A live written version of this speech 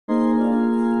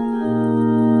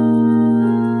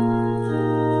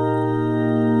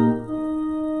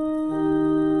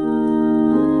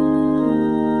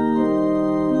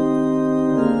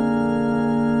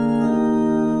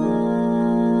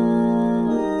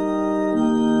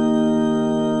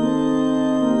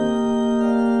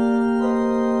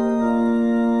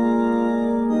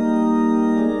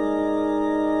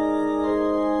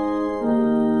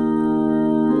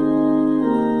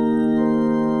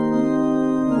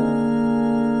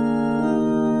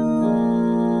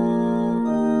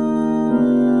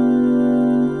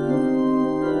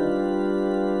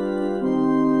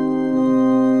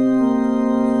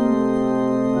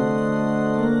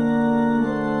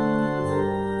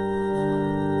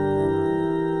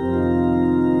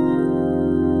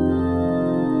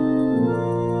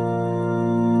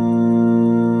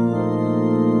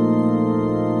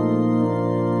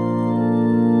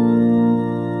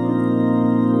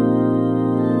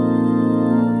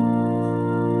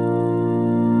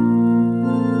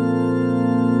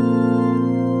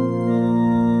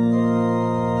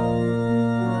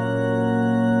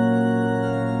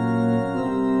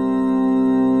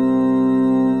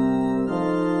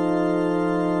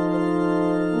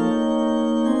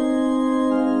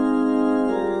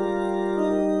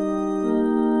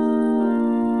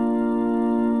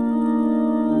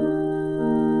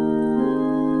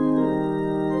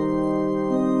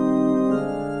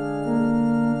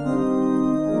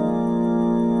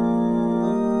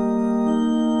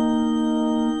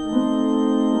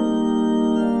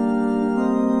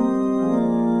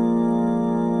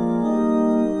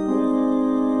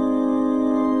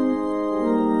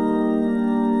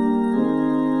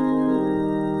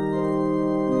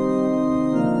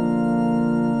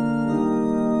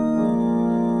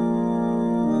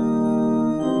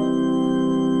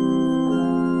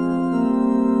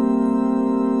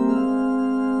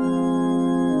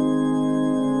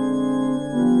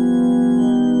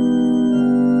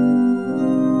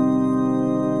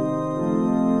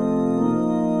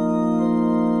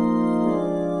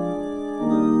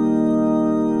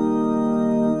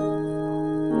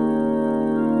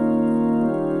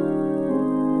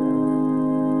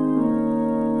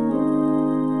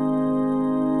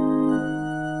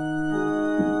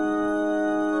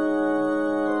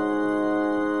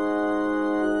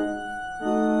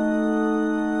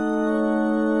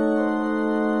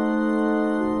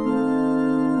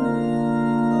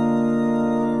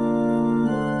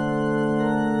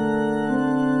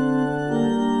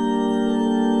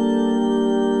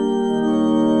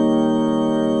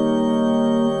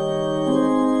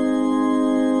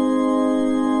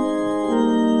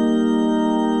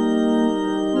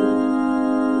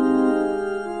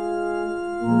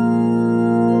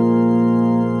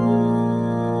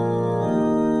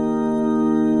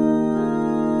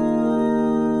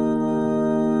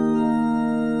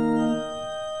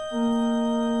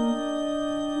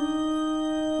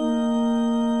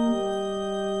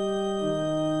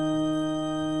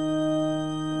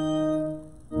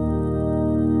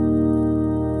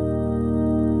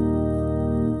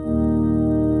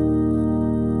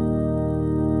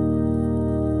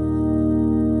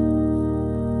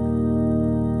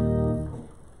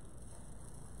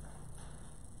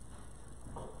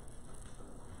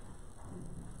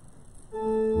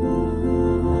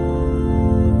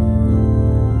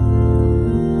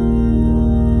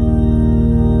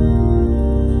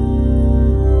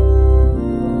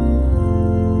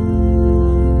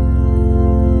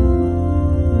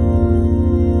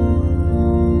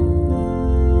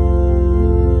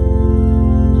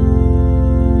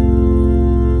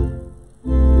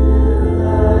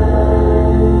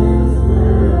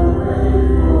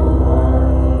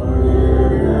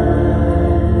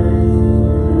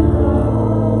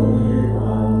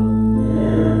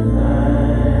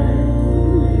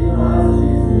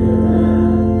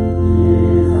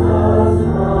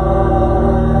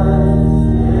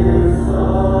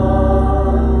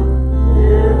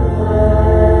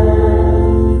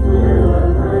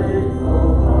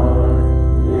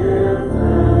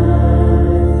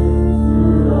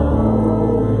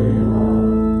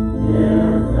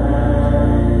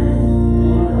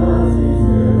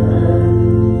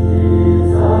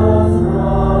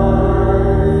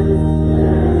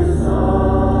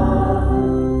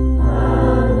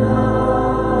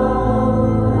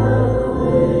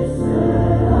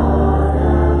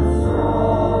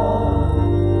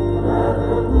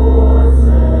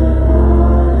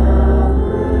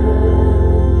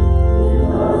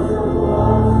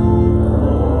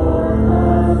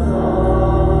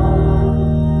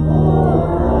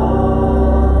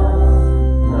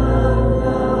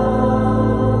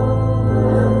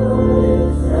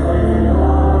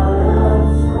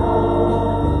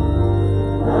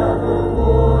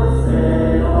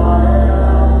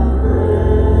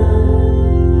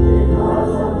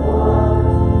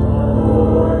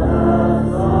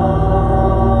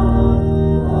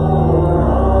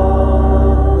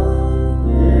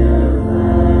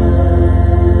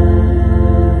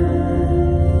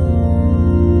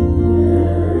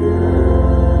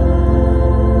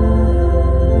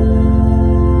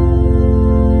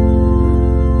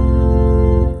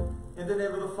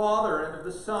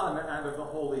Son, and of the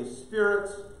Holy Spirit.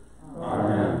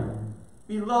 Amen.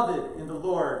 Beloved in the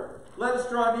Lord, let us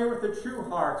draw near with a true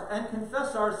heart and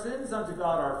confess our sins unto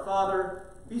God our Father,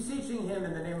 beseeching him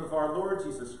in the name of our Lord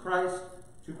Jesus Christ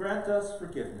to grant us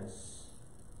forgiveness.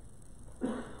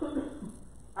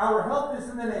 Our help is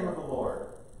in the name of the Lord.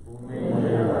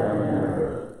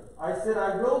 I said,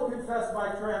 I will confess my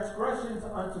transgressions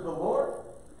unto the Lord,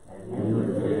 and you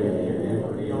forgive the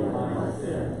iniquity of my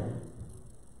sin.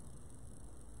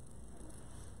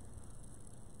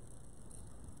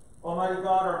 Almighty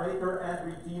God, our Maker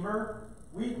and Redeemer,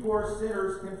 we poor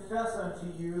sinners confess unto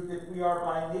you that we are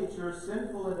by nature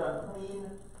sinful and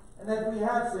unclean, and that we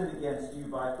have sinned against you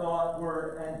by thought,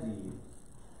 word, and deed.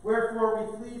 Wherefore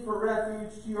we flee for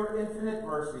refuge to your infinite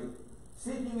mercy,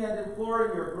 seeking and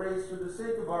imploring your grace for the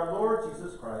sake of our Lord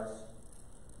Jesus Christ.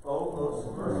 O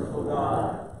most merciful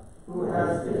God, who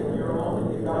has given your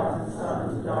only begotten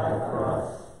Son to die for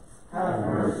us, have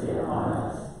mercy upon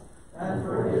us, and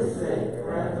for his sake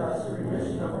grant us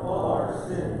remission of all our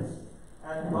sins,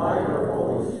 and by your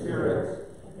Holy Spirit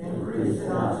increase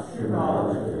in us true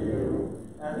knowledge of you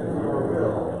and of your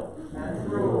will, and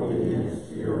through obedience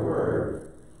to your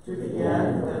word, to the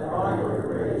end that by your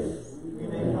grace we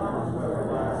may come to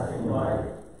everlasting life,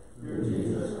 through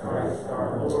Jesus Christ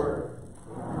our Lord.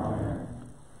 Amen.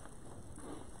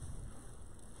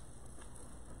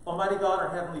 Almighty God, our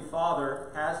Heavenly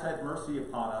Father, has had mercy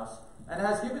upon us, and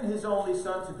has given his only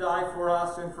Son to die for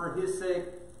us, and for his sake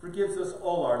forgives us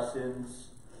all our sins.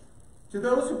 To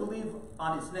those who believe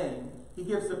on his name, he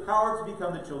gives the power to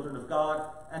become the children of God,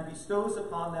 and bestows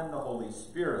upon them the Holy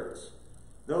Spirit.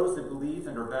 Those that believe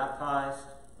and are baptized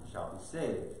shall be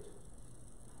saved.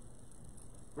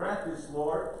 Grant this,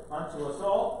 Lord, unto us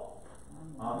all.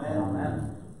 Amen.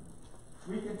 Amen.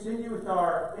 We continue with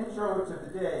our intro to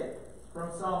the day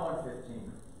from Psalm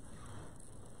 115.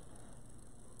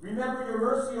 Remember your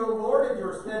mercy, O Lord, and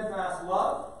your steadfast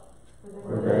love.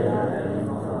 For they are many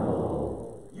from of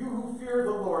old. You who fear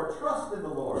the Lord, trust in the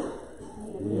Lord.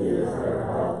 He is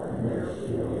their help and their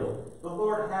shield. The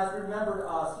Lord has remembered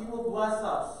us. He will bless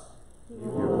us. He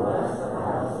will bless the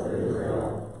house of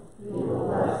Israel. He will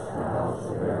bless the house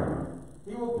of Aaron.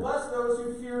 He will bless those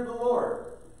who fear the Lord.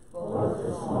 Both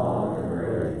the small and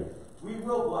great. We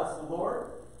will bless the Lord.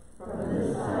 From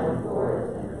this time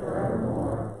forth and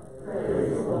forevermore.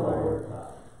 Praise the Lord.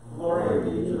 Glory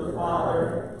be to the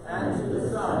Father, and to the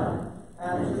Son,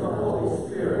 and to the Holy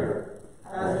Spirit,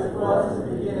 as it was in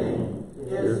the beginning,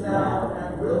 is now,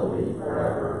 and will be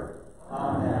forever.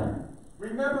 Amen.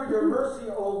 Remember your mercy,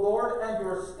 O Lord, and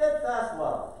your steadfast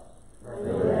love. For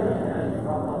they are many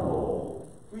from of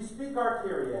old. We speak our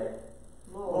Kyrie.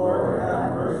 Lord,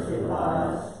 have mercy upon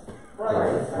us.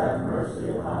 Christ, have mercy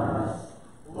upon us.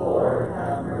 Lord,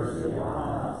 have mercy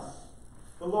upon us.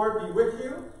 The Lord be with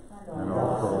you. And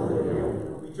also with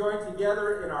you. We join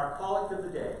together in our collect of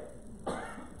the day.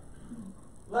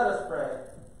 Let us pray.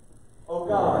 O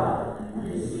God,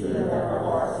 we see that of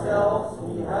ourselves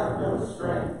we have no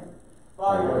strength.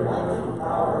 By your mighty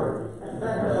power,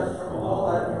 defend us from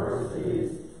all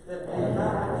adversities that may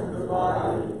happen to the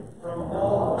body, from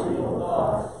all evil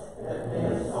thoughts that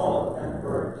may assault and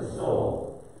hurt the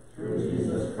soul. Through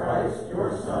Jesus Christ,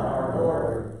 your Son, our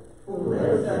Lord, who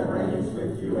lives and reigns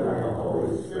with you in the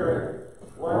Holy Spirit,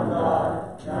 one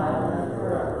God, now and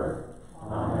forever.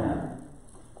 Amen.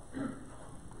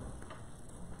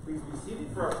 Please be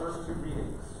seated for our first two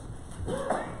readings.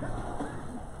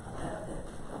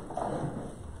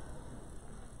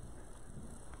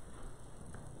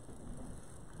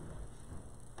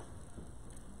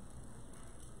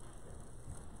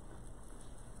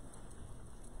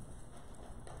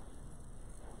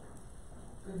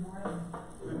 Good morning.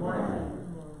 Good morning.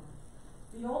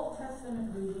 The Old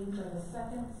Testament reading for the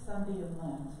second Sunday of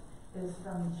Lent is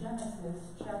from Genesis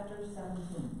chapter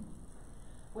 17.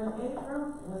 When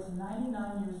Abram was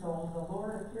 99 years old, the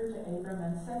Lord appeared to Abram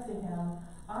and said to him,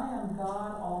 I am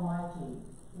God Almighty.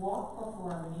 Walk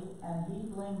before me and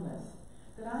be blameless,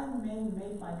 that I may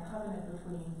make my covenant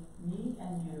between me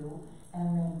and you,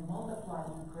 and may multiply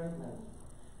you greatly.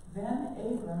 Then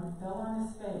Abram fell on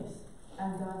his face,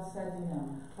 and God said to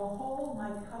him, Behold,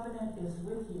 my covenant is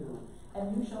with you,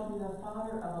 and you shall be the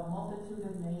father of a multitude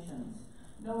of nations.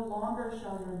 No longer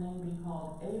shall your name be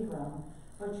called Abram,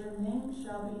 but your name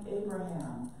shall be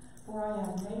Abraham, for I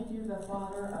have made you the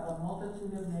father of a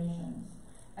multitude of nations.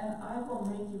 And I will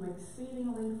make you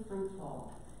exceedingly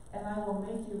fruitful, and I will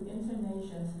make you into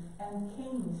nations, and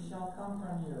kings shall come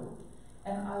from you.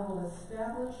 And I will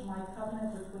establish my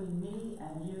covenant between me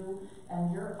and you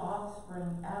and your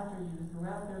offspring after you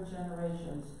throughout their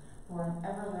generations for an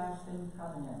everlasting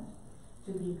covenant.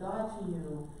 to be God to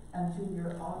you and to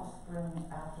your offspring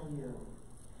after you.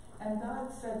 And God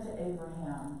said to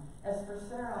Abraham, As for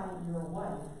Sarai, your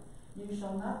wife, you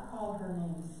shall not call her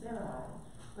name Sarai,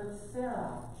 but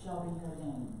Sarah shall be her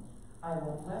name. I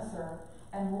will bless her,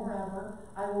 and moreover,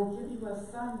 I will give you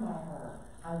a son by her.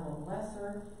 I will bless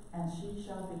her, and she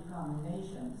shall become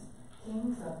nations.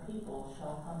 Kings of people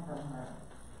shall come from her.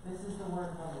 This is the word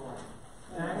of the Lord.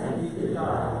 Thanks be to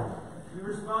God. We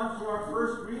respond to our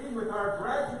first reading with our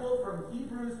gradual from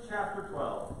Hebrews chapter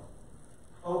 12.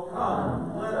 O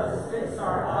come, let us fix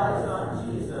our eyes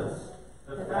on Jesus,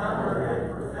 the founder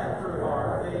and perfecter of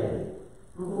our faith,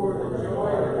 who for the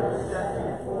joy that was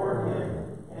set before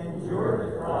him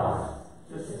endured the cross,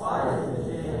 despised the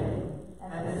shame,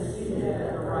 and is seated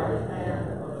at the right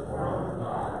hand of the throne of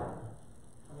God.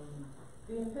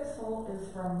 The epistle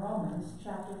is from Romans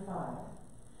chapter 5.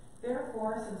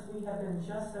 Therefore, since we have been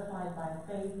justified by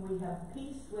faith, we have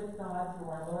peace with God through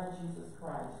our Lord Jesus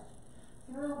Christ.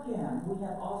 Through him we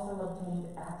have also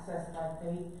obtained access by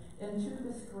faith into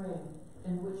this grace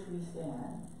in which we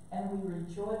stand, and we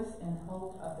rejoice in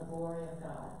hope of the glory of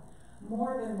God.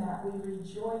 More than that, we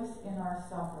rejoice in our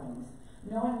sufferings,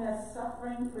 knowing that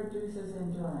suffering produces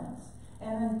endurance,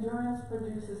 and endurance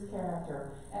produces character,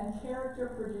 and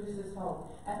character produces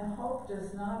hope, and hope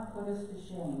does not put us to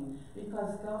shame,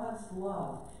 because God's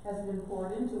love has been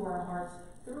poured into our hearts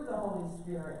through the Holy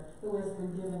Spirit who has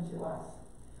been given to us.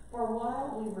 For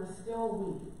while we were still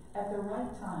weak, at the right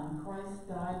time Christ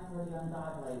died for the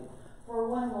ungodly.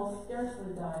 For one will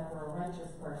scarcely die for a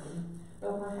righteous person,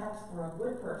 though perhaps for a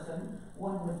good person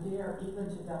one would dare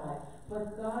even to die.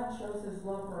 But God shows his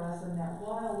love for us in that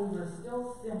while we were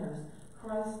still sinners,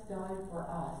 Christ died for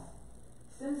us.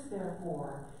 Since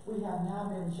therefore we have now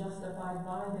been justified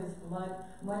by his blood,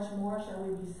 much more shall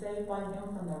we be saved by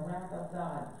him from the wrath of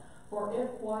God. For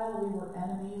if while we were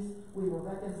enemies, we were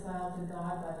reconciled to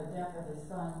God by the death of his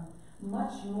Son,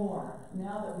 much more,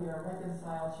 now that we are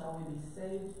reconciled, shall we be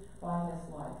saved by his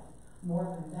life. More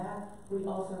than that, we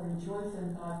also rejoice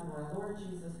in God through our Lord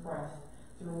Jesus Christ,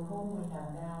 through whom we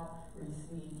have now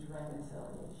received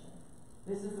reconciliation.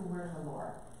 This is the word of the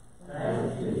Lord.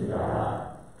 Thanks be to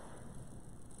God.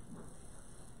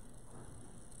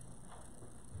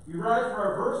 We rise for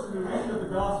our verse in the reading of the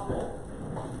Gospel.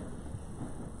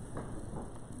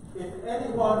 If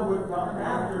anyone would come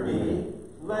after me,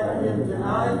 let him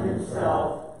deny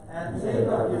himself and take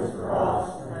up his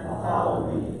cross and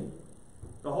follow me.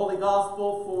 The Holy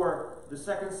Gospel for the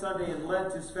second Sunday in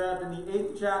Lent is found in the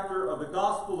 8th chapter of the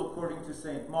Gospel according to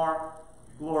St. Mark.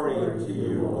 Glory to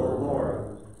you, O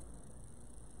Lord.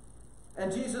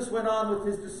 And Jesus went on with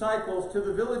his disciples to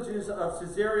the villages of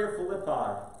Caesarea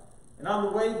Philippi. And on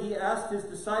the way he asked his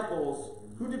disciples,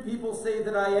 Who do people say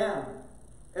that I am?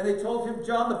 And they told him,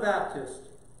 John the Baptist,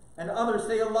 and others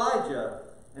say Elijah,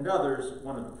 and others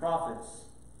one of the prophets.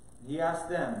 And he asked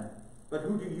them, But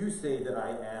who do you say that I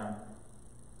am?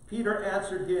 Peter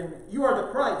answered him, You are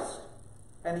the Christ.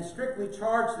 And he strictly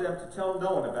charged them to tell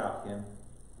no one about him.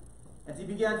 And he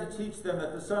began to teach them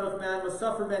that the Son of Man must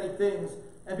suffer many things,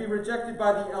 and be rejected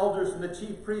by the elders and the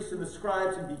chief priests and the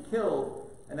scribes, and be killed,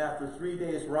 and after 3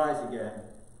 days rise again.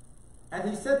 And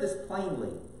he said this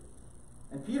plainly.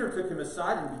 And Peter took him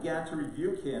aside and began to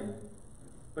rebuke him.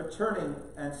 But turning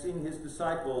and seeing his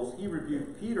disciples, he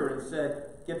rebuked Peter and said,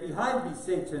 Get behind me,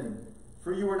 Satan,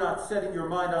 for you are not setting your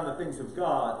mind on the things of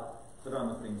God, but on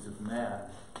the things of man.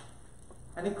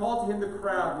 And he called to him the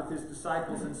crowd with his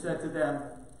disciples and said to them,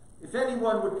 If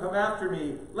anyone would come after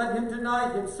me, let him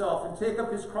deny himself and take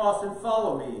up his cross and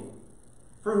follow me.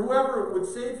 For whoever would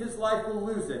save his life will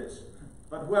lose it,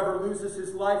 but whoever loses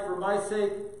his life for my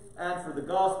sake and for the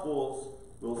gospel's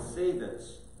will save it.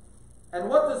 And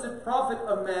what does it profit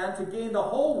a man to gain the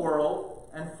whole world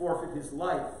and forfeit his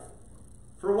life?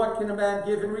 For what can a man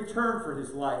give in return for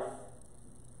his life?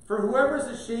 For whoever is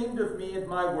ashamed of me and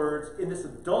my words in this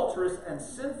adulterous and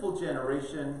sinful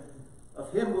generation,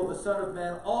 of him will the Son of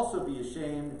Man also be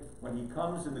ashamed when he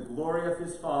comes in the glory of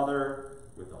his Father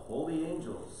with the holy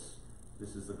angels.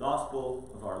 This is the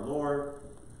gospel of our Lord.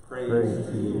 Praise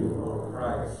to you, O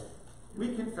Christ.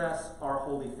 We confess our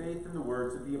holy faith in the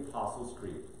words of the Apostles'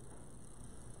 Creed.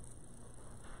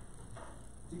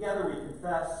 Together we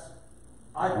confess,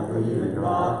 I believe in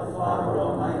God the Father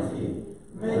Almighty,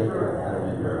 maker of heaven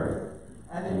and earth,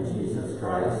 and in Jesus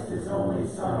Christ, his only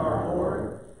Son, our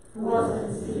Lord, who was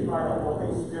conceived by the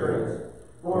Holy Spirit,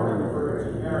 born of the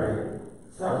Virgin Mary,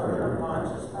 suffered under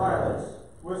Pontius Pilate,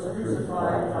 was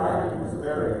crucified, died, and was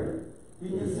buried.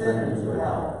 He descended into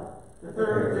hell. The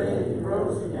third day he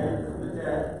rose again from the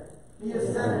dead. He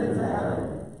ascended into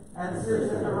heaven, and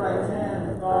sits at the right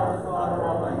hand of God the Father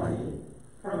Almighty.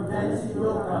 From thence he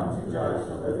will come to judge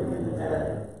the living and the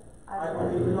dead. I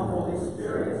believe in the Holy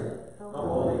Spirit, the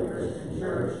holy Christian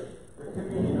Church, the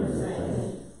communion of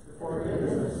saints, the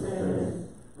forgiveness of sins,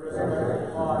 the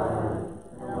resurrection body,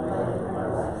 and the life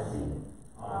everlasting.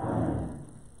 Amen.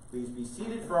 Please be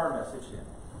seated for our message hymn.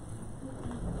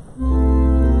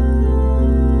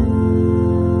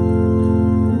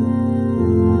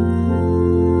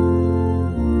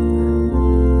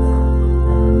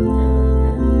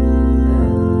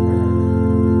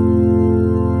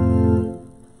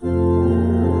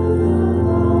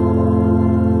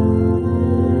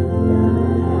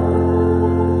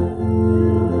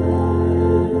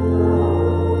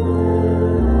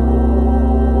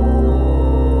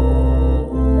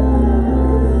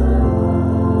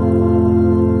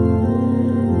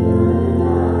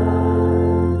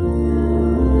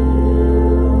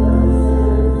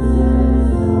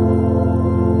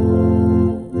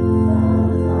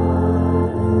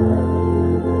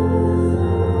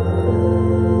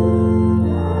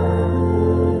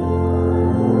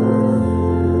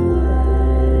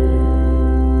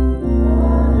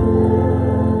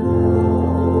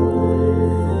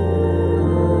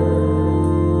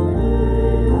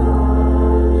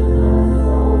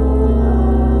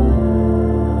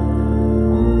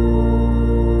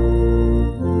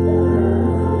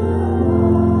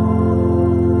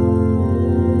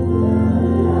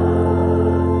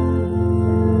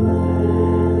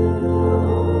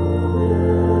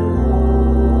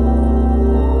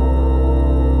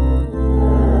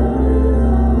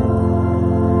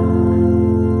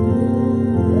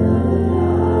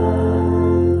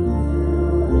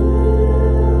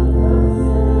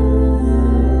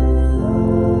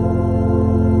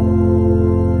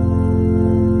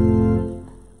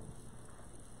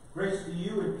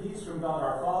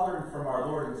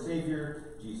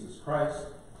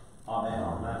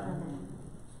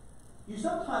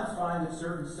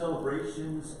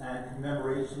 Celebrations and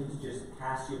commemorations just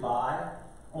pass you by,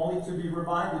 only to be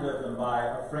reminded of them by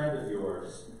a friend of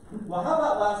yours. Well, how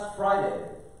about last Friday?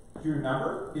 Do you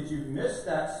remember? Did you miss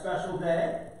that special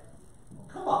day?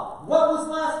 Come on, what was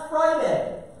last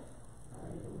Friday?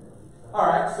 All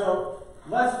right, so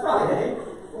last Friday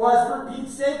was for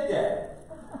Pete's Sake Day.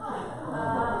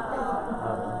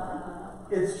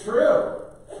 It's true.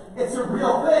 It's a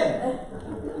real thing.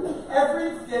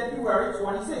 Every February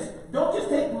 26th. Don't just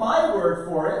take my word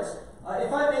for it.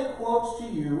 If I make quotes to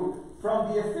you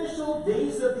from the official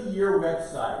Days of the Year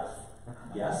website.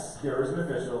 Yes, there is an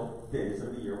official Days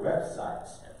of the Year website.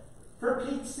 For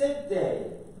Pete's Sake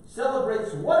Day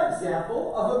celebrates one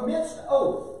example of a mixed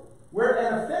oath, where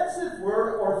an offensive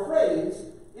word or phrase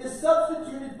is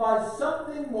substituted by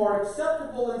something more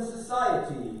acceptable in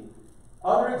society.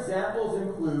 Other examples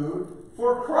include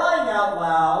for crying out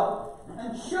loud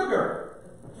and sugar.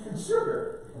 And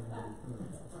sugar.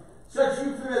 Such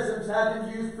euphemisms have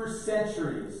been used for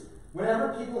centuries.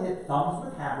 Whenever people hit thumbs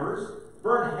with hammers,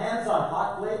 burn hands on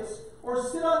hot plates, or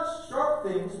sit on sharp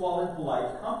things while in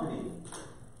polite company.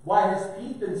 Why has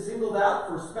Pete been singled out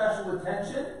for special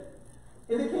attention?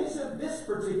 In the case of this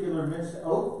particular mixed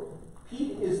oath,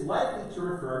 Pete is likely to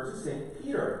refer to St.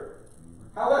 Peter.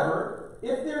 However,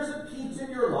 if there's a Pete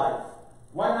in your life,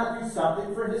 why not do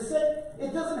something for his sake?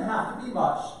 It doesn't have to be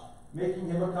much. Making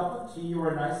him a cup of tea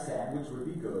or a nice sandwich would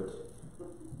be good.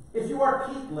 If you are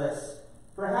Pete-less,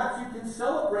 perhaps you can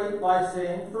celebrate by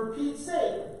saying, for Pete's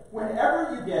sake,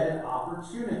 whenever you get an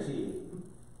opportunity.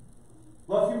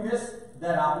 Well, if you missed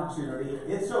that opportunity,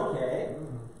 it's okay.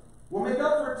 We'll make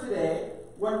up for today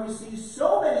when we see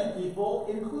so many people,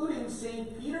 including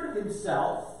St. Peter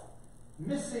himself,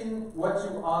 missing what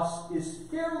to us is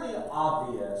fairly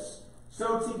obvious.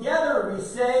 So together we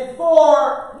say,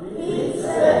 for Pete's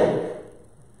sake.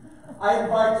 I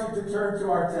invite you to turn to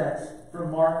our text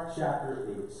from Mark chapter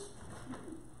 8.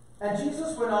 And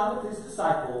Jesus went on with his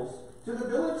disciples to the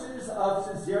villages of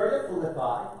Caesarea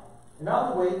Philippi, and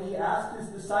on the way he asked his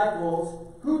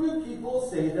disciples, who do people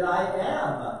say that I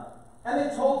am? And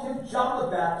they told him John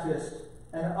the Baptist,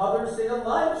 and others say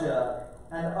Elijah,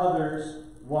 and others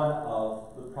one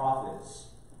of the prophets.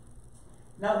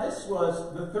 Now this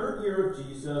was the third year of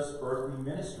Jesus' earthly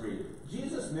ministry.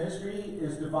 Jesus' ministry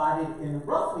is divided in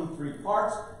roughly three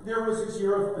parts. There was his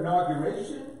year of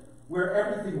inauguration, where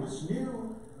everything was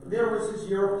new. There was his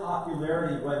year of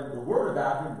popularity, when the word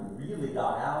about him really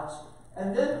got out.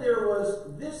 And then there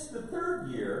was this, the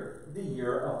third year, the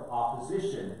year of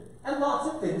opposition. And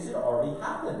lots of things had already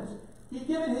happened. He'd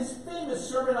given his famous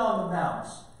Sermon on the Mount.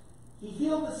 He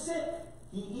healed the sick.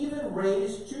 He even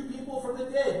raised two people from the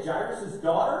dead, Jairus'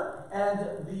 daughter and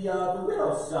the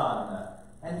widow's son.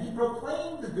 and he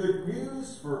proclaimed the good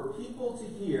news for people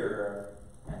to hear,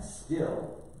 and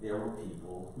still there were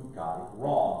people who got it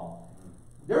wrong.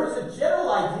 There was a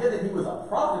general idea that he was a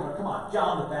prophet, but come on,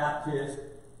 John the Baptist,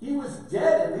 he was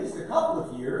dead at least a couple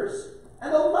of years,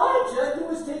 and Elijah, he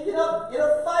was taken up in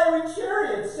a fiery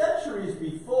chariot centuries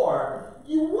before.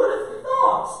 You would have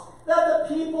thought that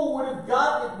the people would have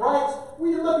gotten it right.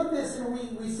 We look at this and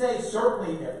we say,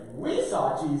 certainly if we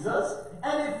saw Jesus,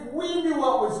 and if we knew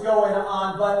what was going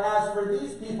on, but as for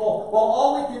these people, well,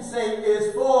 all we can say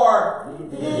is, for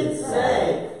Pete's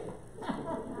sake.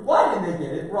 Why didn't they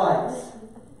get it right?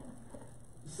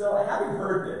 So, having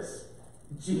heard this,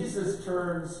 Jesus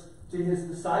turns to his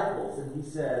disciples and he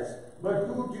says, but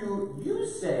who do you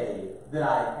say that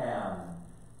I am?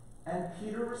 And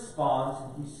Peter responds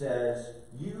and he says,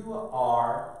 you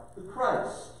are the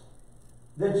Christ.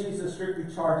 Then Jesus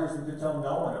strictly charges them to tell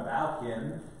no one about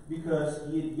him, because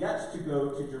he had yet to go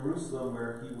to Jerusalem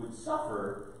where he would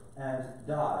suffer and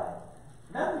die.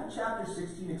 Matthew chapter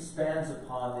 16 expands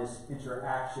upon this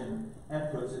interaction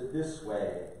and puts it this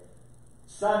way.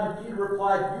 Simon Peter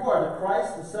replied, you are the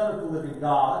Christ, the Son of the living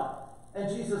God. And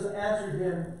Jesus answered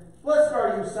him, blessed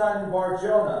are you, Simon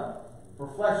Bar-Jonah,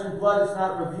 for flesh and blood has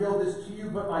not revealed this to you,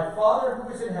 but my Father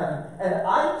who is in heaven. And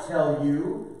I tell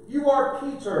you, you are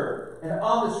Peter, and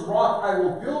on this rock I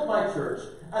will build my church,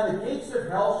 and the gates of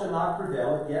hell shall not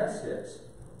prevail against it.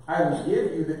 I will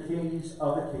give you the keys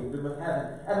of the kingdom of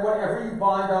heaven, and whatever you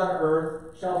bind on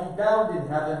earth shall be bound in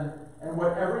heaven, and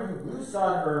whatever you loose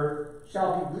on earth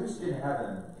shall be loosed in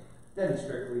heaven. Then he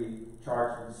strictly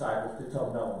charged the disciples to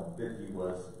tell no one that he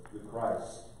was the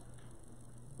Christ.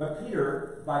 But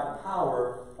Peter, by the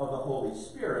power of the Holy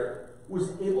Spirit, was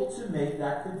able to make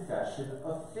that confession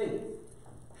of faith.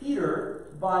 Peter,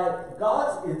 by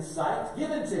God's insight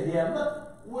given to him,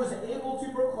 was able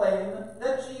to proclaim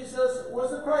that Jesus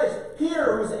was the Christ.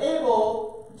 Peter was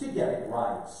able to get it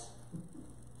right.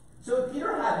 So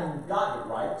Peter having got it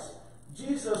right,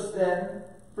 Jesus then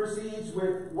proceeds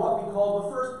with what we call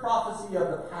the first prophecy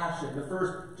of the Passion, the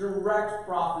first direct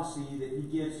prophecy that he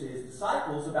gives to his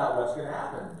disciples about what's going to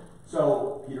happen.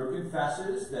 So Peter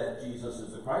confesses that Jesus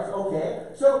is the Christ. Okay,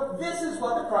 so this is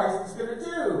what the Christ is going to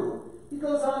do. He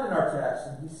goes on in our text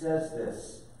and he says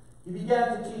this. He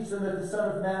began to teach them that the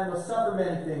Son of Man must suffer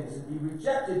many things and be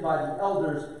rejected by the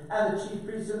elders and the chief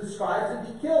priests and the scribes and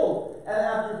be killed, and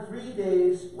after 3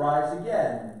 days rise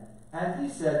again. And he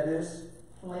said this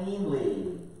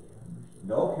plainly.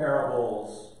 No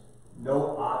parables,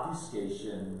 no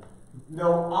obfuscation,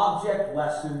 no object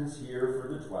lessons here for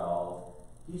the 12.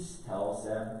 He tells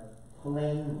them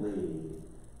plainly.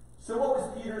 So what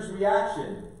was Peter's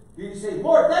reaction? Did he say,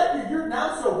 Lord, thank you, you're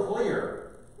now so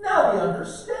clear. Now we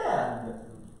understand.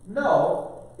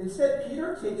 No. Instead,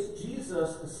 Peter takes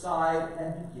Jesus aside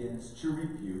and begins to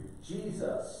rebuke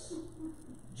Jesus.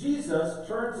 Jesus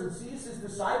turns and sees his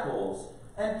disciples.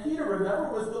 And Peter,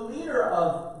 remember, was the leader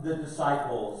of the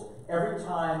disciples. Every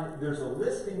time there's a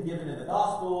listing given in the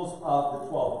Gospels of the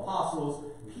 12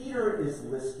 apostles, Peter is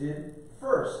listed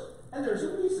first. And there's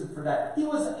a reason for that. He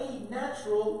was a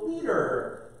natural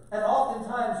leader. And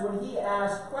oftentimes when he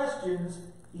asked questions,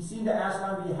 he seemed to ask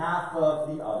on behalf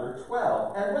of the other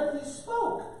 12. And when he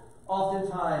spoke,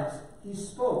 oftentimes he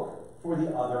spoke for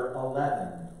the other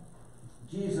 11.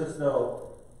 Jesus,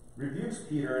 though, rebukes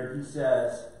Peter and he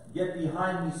says, get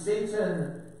behind me,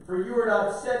 Satan, for you are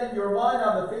not setting your mind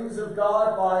on the things of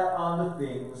God, but on the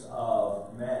things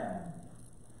of man.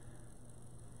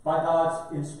 By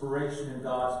God's inspiration and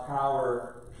God's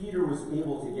power, Peter was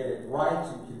able to get it right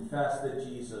and confess that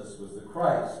Jesus was the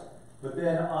Christ. But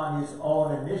then on his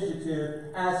own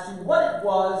initiative, as to what it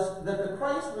was that the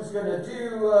Christ was going to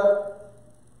do,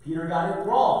 Peter got it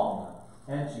wrong,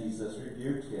 and Jesus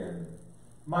rebuked him.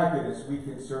 My goodness, we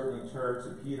can certainly turn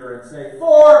to Peter and say,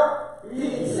 for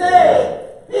Pete's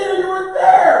sake! Peter, you were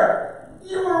there!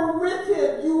 You were with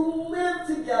him! You lived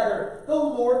together! The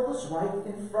Lord was right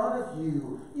in front of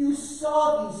you. You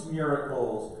saw these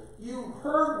miracles. You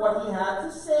heard what he had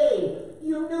to say.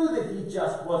 You knew that he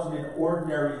just wasn't an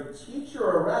ordinary teacher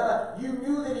or rabbi. You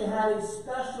knew that he had a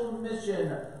special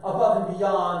mission above and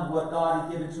beyond what God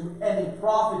had given to any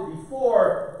prophet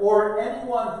before or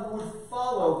anyone who would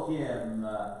follow him.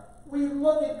 We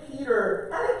look at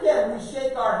Peter, and again we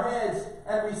shake our heads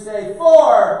and we say,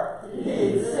 for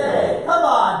Pete's sake. Come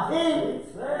on, Pete!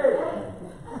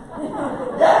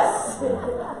 Yes!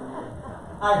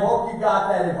 I hope you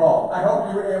got that at home. I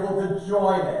hope you were able to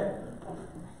join it.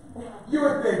 You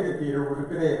would think that Peter would have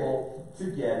been able to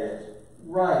get it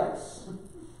right.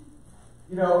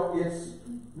 You know, it's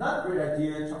not a great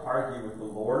idea to argue with the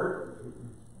Lord.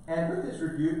 And with this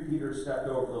rebuke, Peter stepped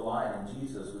over the line, and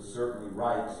Jesus was certainly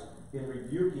right in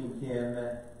rebuking him,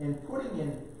 in putting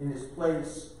him in his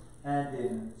place, and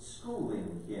in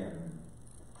schooling him.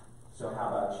 So how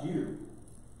about you?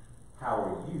 How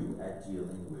are you at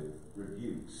dealing with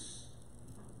rebukes?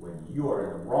 When you are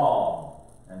in the wrong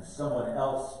and someone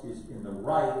else is in the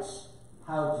right,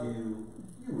 how do you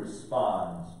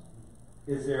respond?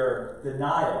 Is there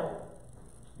denial?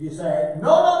 Do you say, no,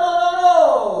 no, no, no,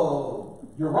 no,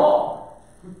 you're wrong,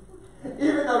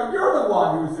 even though you're the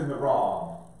one who's in the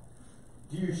wrong?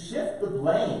 Do you shift the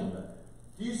blame?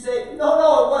 Do you say, no,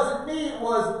 no, it wasn't me, it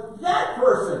was that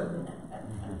person?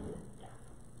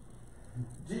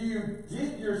 Do you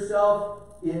dig yourself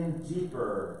in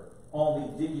deeper,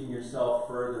 only digging yourself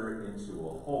further into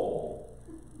a hole?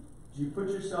 Do you put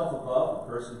yourself above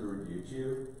the person who rebuked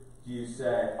you? Do you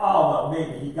say, oh, well,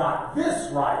 maybe he got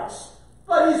this right,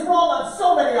 but he's wrong on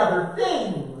so many other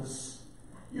things.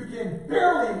 You can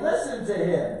barely listen to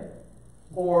him.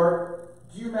 Or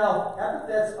do you mouth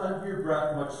epithets under your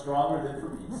breath much stronger than for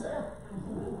Pete's sake?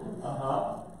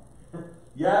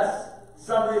 Yes,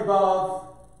 some of the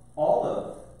above, all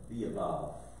of the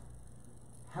above.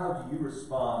 How do you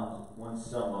respond when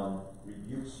someone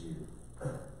rebukes you?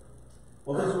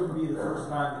 Well, this wouldn't be the first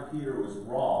time that Peter was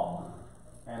wrong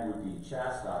and would be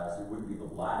chastised. It wouldn't be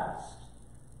the last.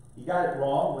 He got it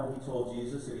wrong when he told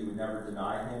Jesus that he would never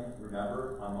deny him.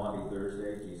 Remember, on Maundy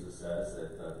Thursday, Jesus says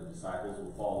that the disciples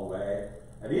will fall away.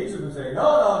 And each of them say, no,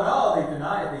 no, no. They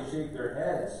deny it. They shake their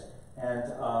heads. And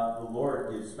the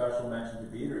Lord gives special mention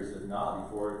to Peter. He says, no,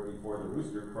 before the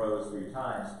rooster crows 3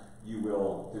 times, you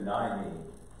will deny me.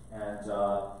 And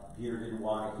Peter didn't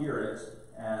want to hear it.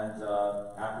 And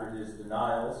after his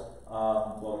denials,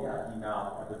 he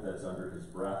mouthed epithets under his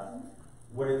breath.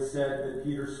 When it said that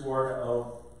Peter swore an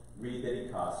oath, read that he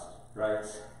cussed, right?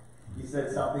 He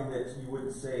said something that you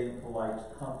wouldn't say in polite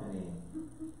company.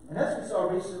 And as we saw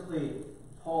recently,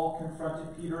 Paul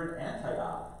confronted Peter at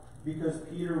Antioch because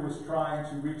Peter was trying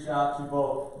to reach out to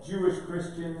both Jewish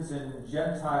Christians and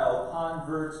Gentile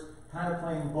converts, kind of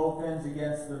playing both ends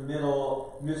against the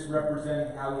middle,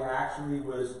 misrepresenting how he actually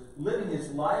was living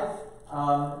his life,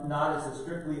 not as a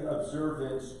strictly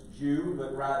observant Jew,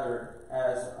 but rather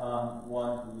as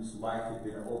one whose life had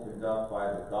been opened up by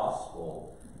the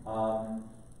gospel.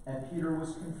 And Peter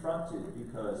was confronted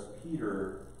because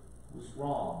Peter was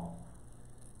wrong.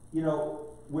 You know,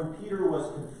 when Peter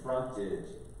was confronted,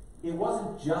 it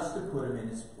wasn't just to put him in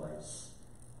his place.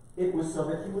 It was so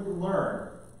that he would learn,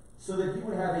 so that he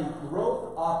would have a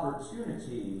growth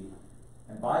opportunity.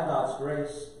 And by God's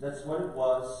grace, that's what it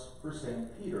was for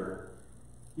St. Peter.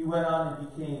 He went on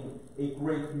and became a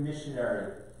great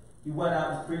missionary. He went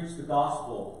out and preached the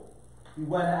gospel. He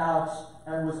went out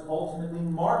and was ultimately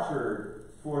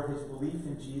martyred for his belief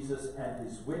in Jesus and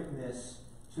his witness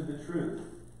to the truth.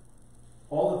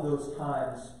 All of those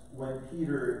times when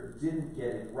Peter didn't get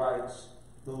it right,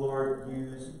 the Lord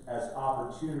used as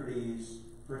opportunities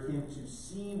for him to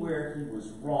see where he was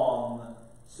wrong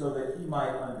so that he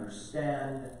might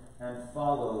understand and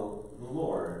follow the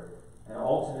Lord. And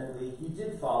ultimately, he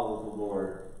did follow the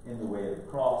Lord in the way of the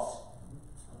cross,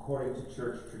 according to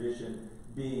church tradition,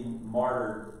 being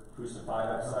martyred, crucified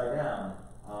upside down,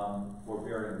 for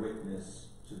bearing witness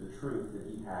to the truth that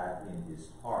he had in his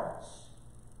heart.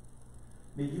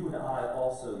 May you and I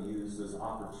also use those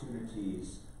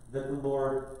opportunities that the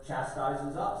Lord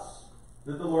chastises us,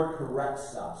 that the Lord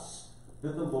corrects us,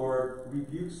 that the Lord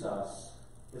rebukes us,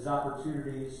 as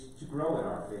opportunities to grow in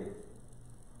our faith.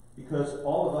 Because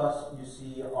all of us, you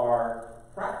see, are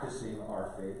practicing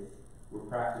our faith. We're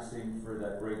practicing for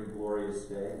that great and glorious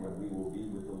day when we will be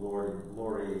with the Lord in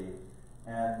glory.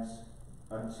 And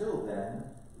until then,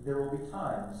 there will be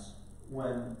times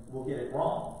when we'll get it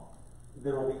wrong.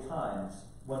 There will be times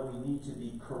when we need to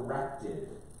be corrected.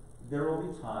 There will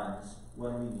be times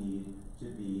when we need to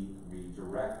be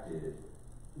redirected.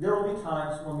 There will be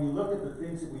times when we look at the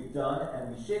things that we've done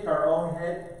and we shake our own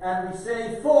head and we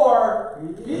say, for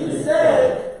Pete's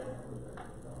sake.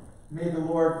 May the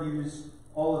Lord use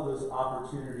all of those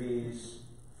opportunities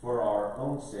for our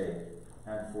own sake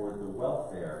and for the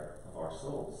welfare of our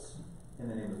souls. In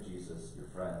the name of Jesus, your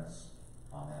friends.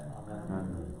 Amen.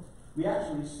 Amen. We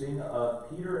actually sing of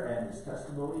Peter and his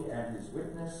testimony and his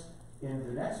witness in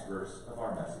the next verse of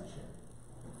our message hymn.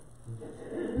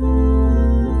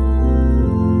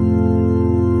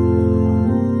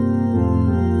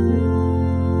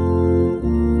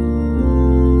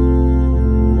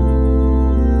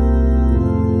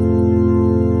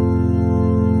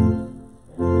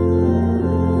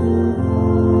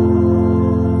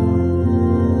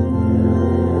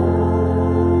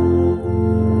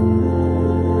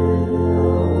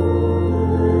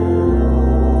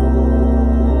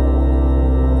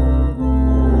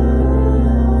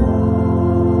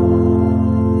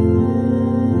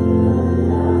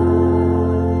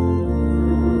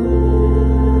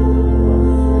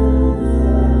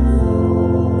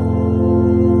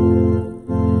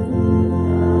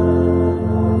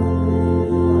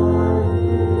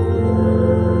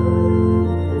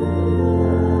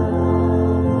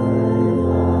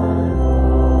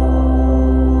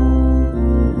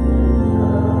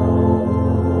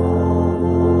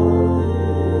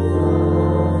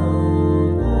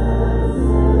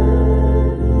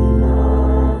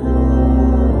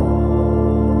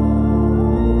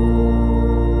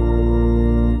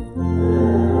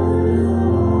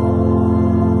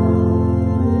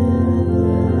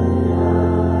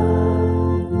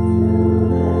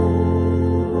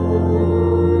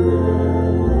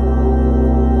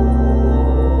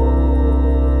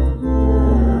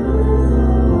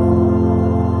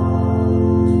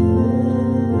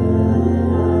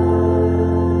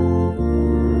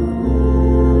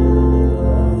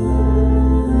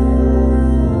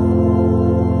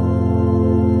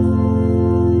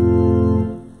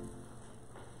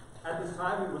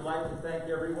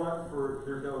 everyone for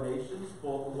their donations,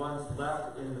 both the ones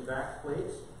left in the back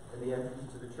plates and the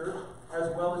entrance to the church,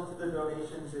 as well as to the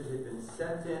donations that have been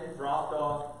sent in, dropped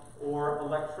off, or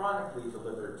electronically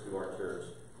delivered to our church.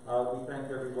 We thank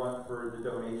everyone for the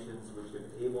donations which have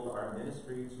enabled our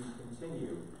ministry to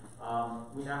continue.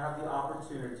 We now have the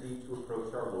opportunity to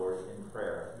approach our Lord in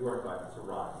prayer. You are invited to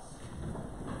rise.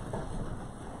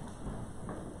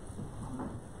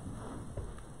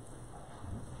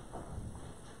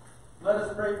 Let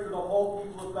us pray for the whole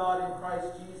people of God in Christ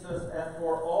Jesus and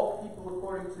for all people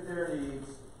according to their needs.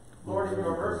 Lord, in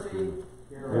your mercy,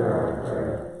 hear our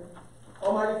prayer.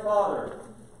 Almighty Father,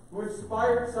 who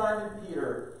inspired Simon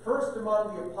Peter, first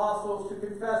among the apostles, to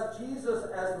confess Jesus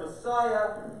as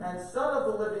Messiah and Son of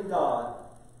the living God,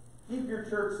 keep your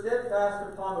church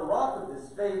steadfast upon the rock of this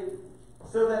faith,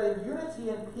 so that in unity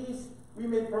and peace we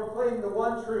may proclaim the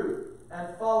one truth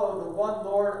and follow the one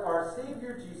Lord, our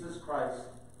Savior Jesus Christ.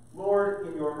 Lord,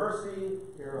 in your mercy,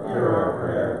 hear our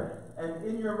prayer. And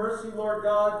in your mercy, Lord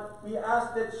God, we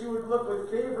ask that you would look with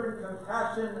favor and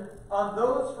compassion on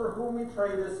those for whom we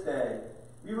pray this day.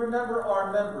 We remember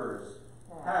our members,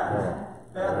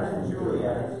 Pat, Beth and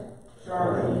Juliet,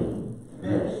 Charlene,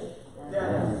 Mitch,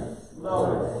 Dennis,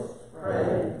 Lois,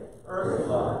 Craig,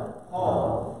 Ursula,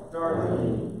 Paul,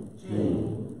 Darlene,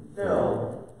 Jean,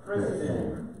 Phil,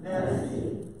 Kristen,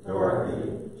 Nancy,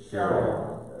 Dorothy,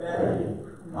 Cheryl, Betty,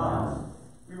 Hans.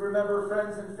 We remember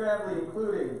friends and family,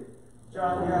 including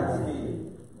John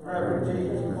Yatsky, Reverend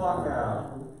James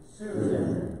Clockow,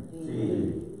 Susan,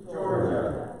 Dee,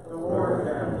 Georgia, the Ward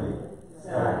family,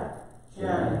 Zach,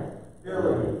 Janet,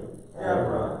 Billy,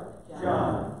 Deborah,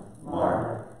 John,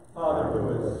 Mark, Father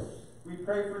Lewis. We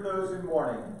pray for those in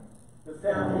mourning, the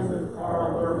families of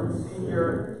Carl Irvin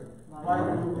Sr.,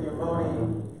 Michael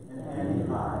Leomoni, and Annie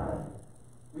High.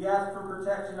 We ask for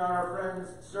protection on our friends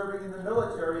serving in the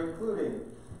military, including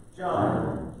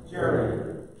John,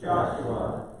 Jerry,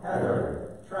 Joshua,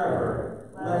 Heather, Trevor,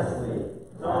 Leslie,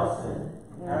 Dawson,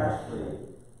 Ashley,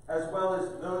 as well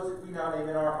as those that we now name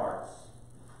in our hearts.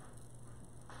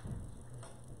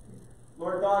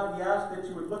 Lord God, we ask that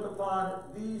you would look upon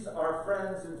these, our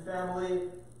friends and family,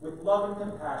 with love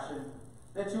and compassion,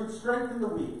 that you would strengthen the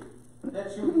weak,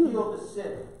 that you would heal the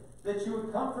sick, that you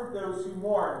would comfort those who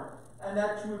mourn, and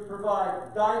that you would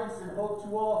provide guidance and hope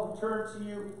to all who turn to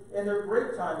you in their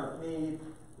great time of need.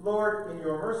 Lord, in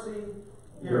your mercy,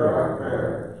 hear our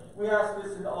prayer. We ask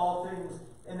this in all things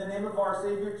in the name of our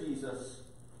Savior Jesus,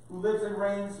 who lives and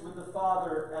reigns with the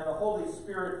Father and the Holy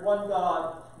Spirit, one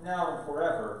God, now and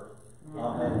forever.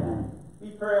 Amen. We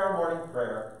pray our morning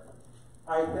prayer.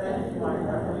 I thank you, my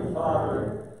heavenly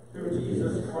Father, through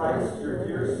Jesus Christ, your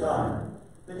dear Son,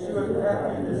 that you have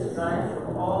kept me this night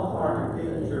from all harm and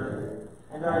danger.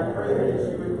 And I pray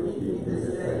that you would keep me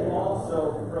this day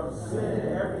also from sin and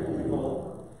every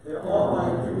evil, that all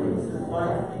my doings in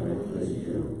life may please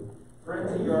you. For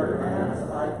into your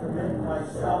hands I commit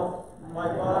myself, my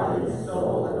body and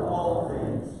soul, and all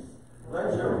things.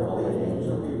 Let your holy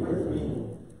angel be with me,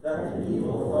 that the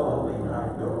evil foe may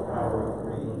have no power over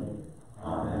me.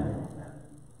 Amen.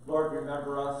 Lord,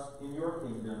 remember us in your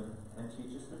kingdom and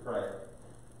teach us to pray.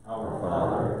 Our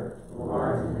Father, who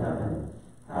art in heaven,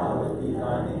 hallowed be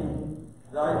thy name.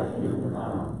 Thy kingdom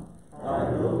come, thy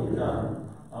will be done,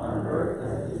 on earth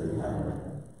as it is in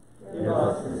heaven. Give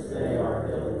us this day our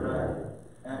daily bread,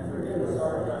 and forgive us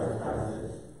our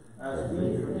trespasses, as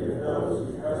we forgive those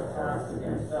who trespass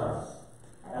against us.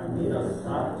 And lead us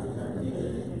not into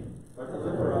temptation, but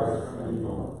deliver us from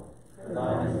evil. For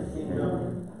thine is the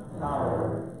kingdom, the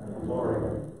power, and the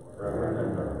glory, forever and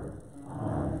ever.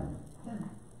 Amen.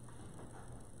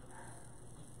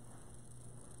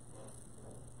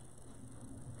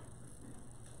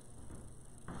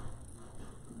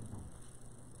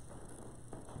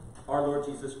 Our Lord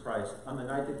Jesus Christ, on the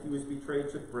night that he was betrayed,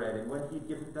 took bread, and when he had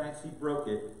given thanks, he broke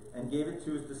it, and gave it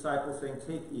to his disciples, saying,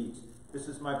 Take, eat. This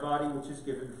is my body, which is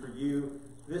given for you.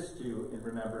 This do in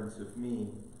remembrance of me.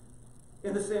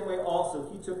 In the same way also,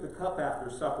 he took the cup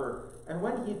after supper, and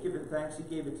when he had given thanks, he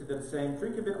gave it to them, saying,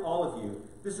 Drink of it, all of you.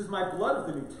 This is my blood of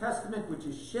the New Testament, which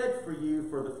is shed for you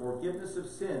for the forgiveness of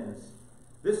sins.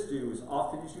 This do as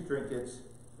often as you drink it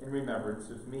in remembrance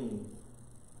of me.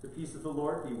 The peace of the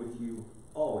Lord be with you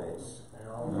always. And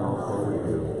also with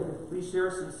you. Please share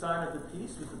some sign of the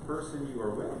peace with the person you are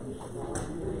with.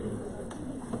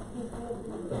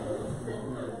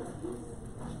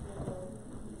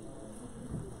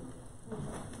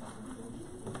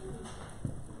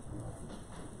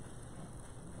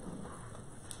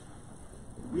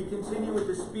 We continue with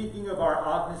the speaking of our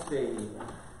Agnus Dei.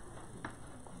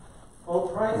 O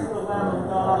Christ, the Lamb of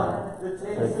God, that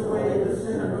takes away the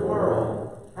sin of the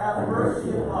world, have mercy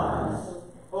upon us.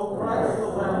 O Christ, the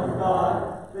Lamb of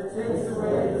God, that takes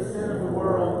away the sin of the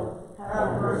world,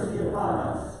 have mercy upon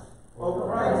us. O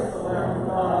Christ, the Lamb of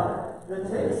God, that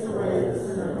takes away the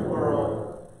sin of the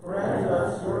world, grant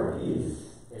us your peace.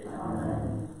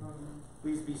 Amen.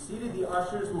 Please be seated. The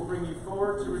ushers will bring you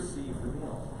forward to receive the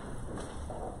meal.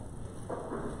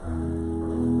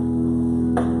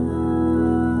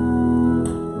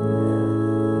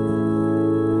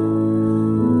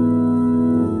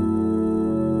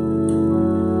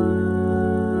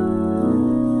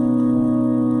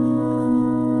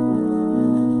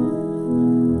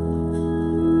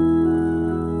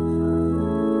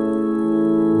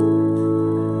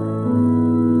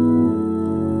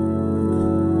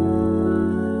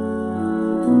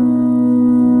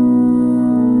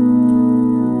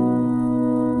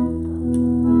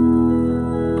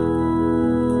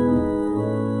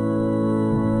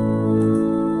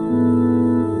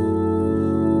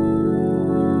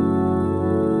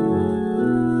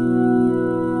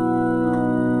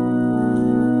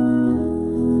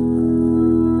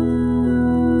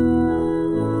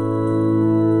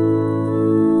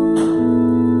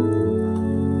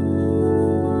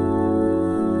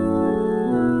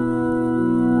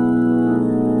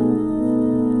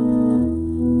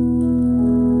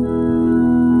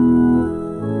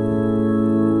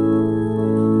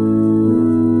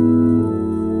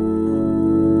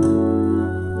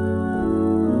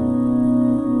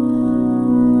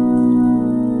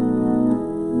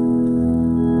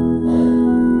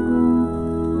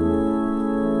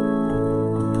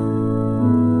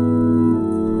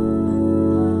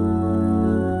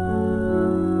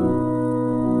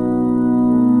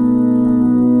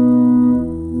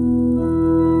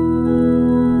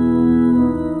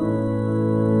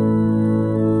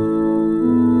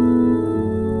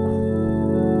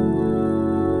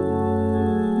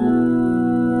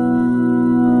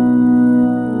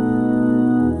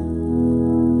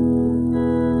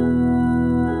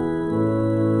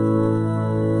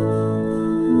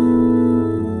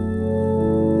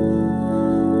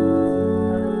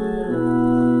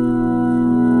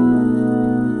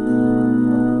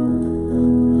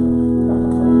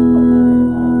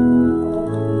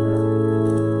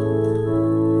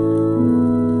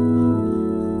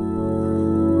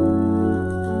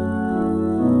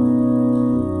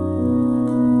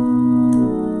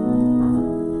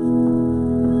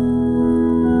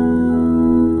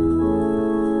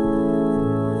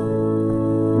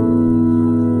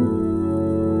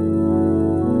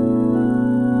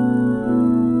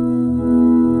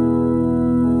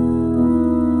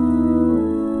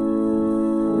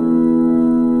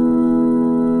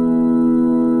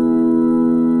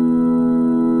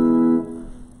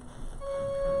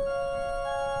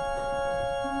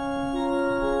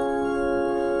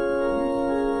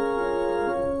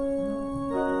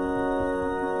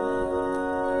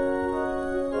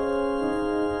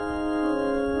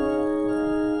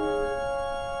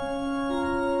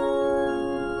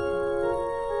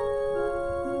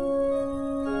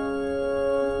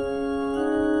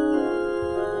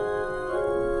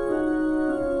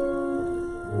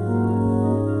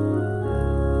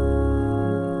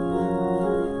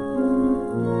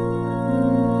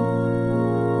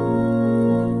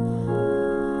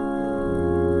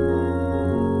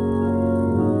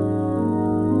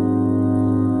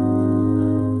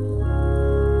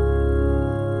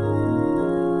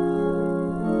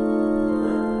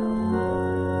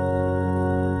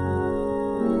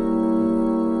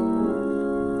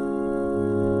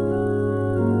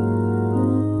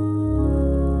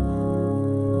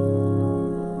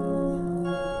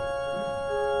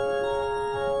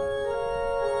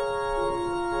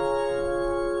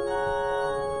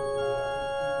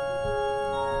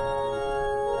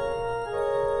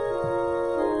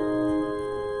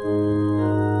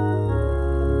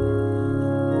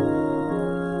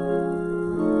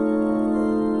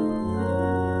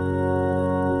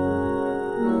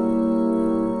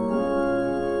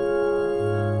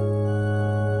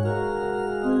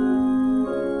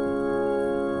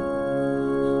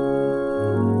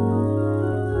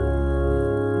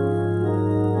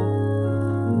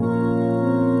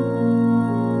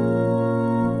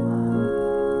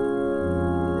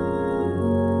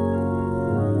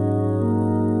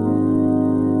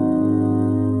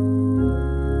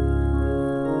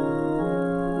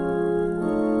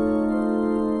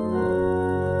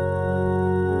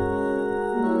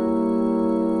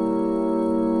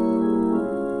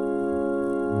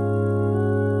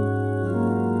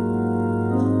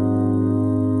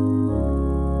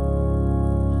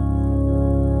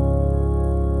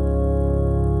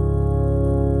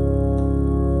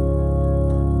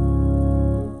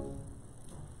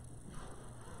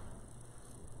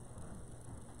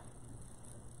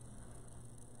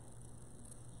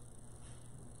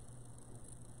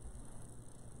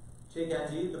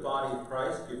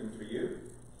 Christ given for you.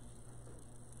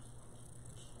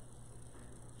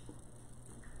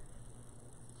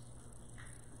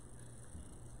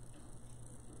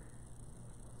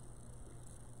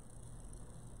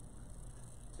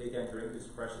 Take and drink his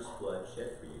precious blood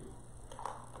shed for you.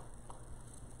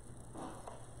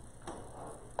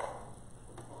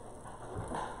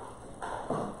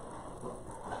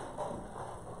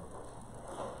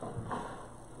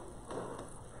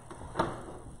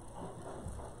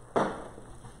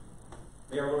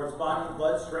 May our Lord's body and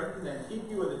blood strengthen and keep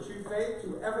you in the true faith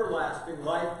to everlasting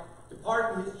life.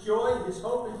 Depart in his joy, his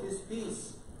hope, and his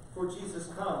peace, for Jesus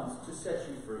comes to set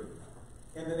you free.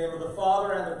 In the name of the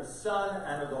Father, and of the Son,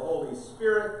 and of the Holy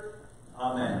Spirit.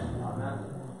 Amen. Amen.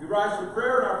 We rise for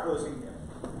prayer in our closing hymn.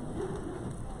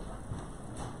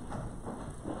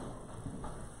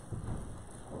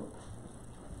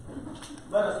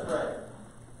 Let us pray.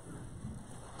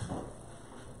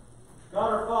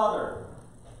 God our Father,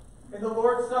 in the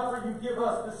Lord's Supper you give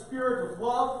us the spirit of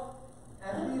love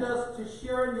and lead us to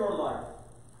share in your life.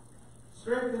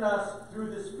 Strengthen us through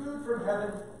this food from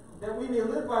heaven, that we may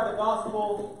live by the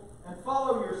gospel and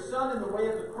follow your Son in the way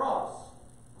of the cross.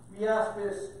 We ask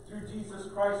this through Jesus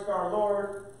Christ our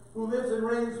Lord, who lives and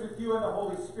reigns with you in the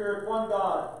Holy Spirit, one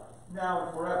God, now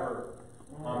and forever.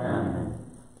 Amen.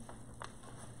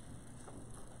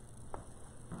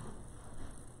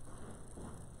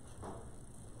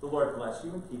 The Lord bless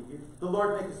you and keep you. The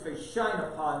Lord make his face shine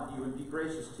upon you and be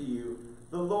gracious to you.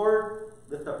 The Lord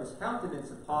lift up his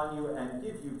countenance upon you and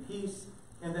give you peace.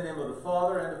 In the name of the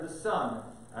Father, and of the Son,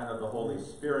 and of the Holy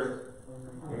Spirit.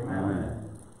 Amen.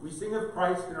 We sing of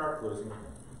Christ in our closing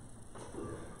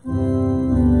hymn.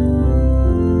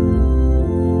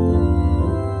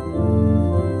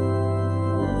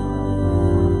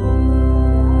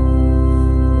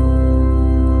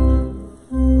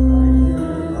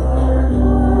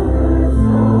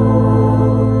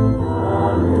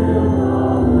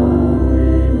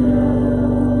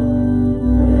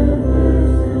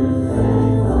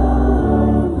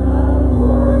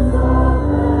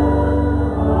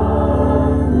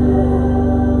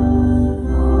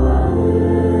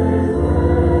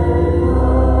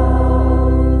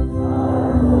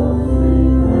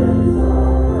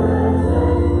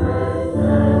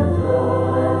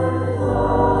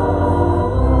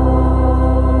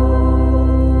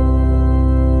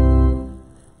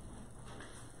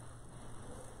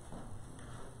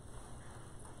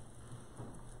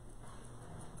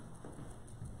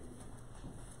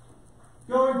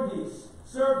 Go in peace.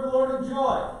 Serve the Lord in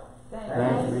joy.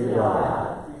 Thanks be to God.